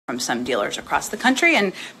from some dealers across the country,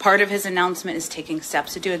 and part of his announcement is taking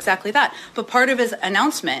steps to do exactly that. But part of his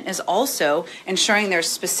announcement is also ensuring there's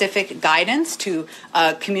specific guidance to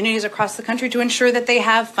communities across the country to ensure that they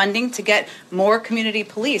have funding to get more community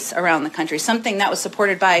police around the country, something that was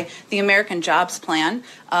supported by the American Jobs Plan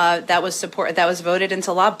that was voted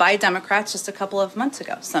into law by Democrats just a couple of months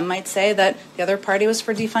ago. Some might say that the other party was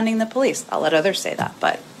for defunding the police. I'll let others say that,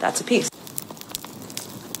 but that's a piece.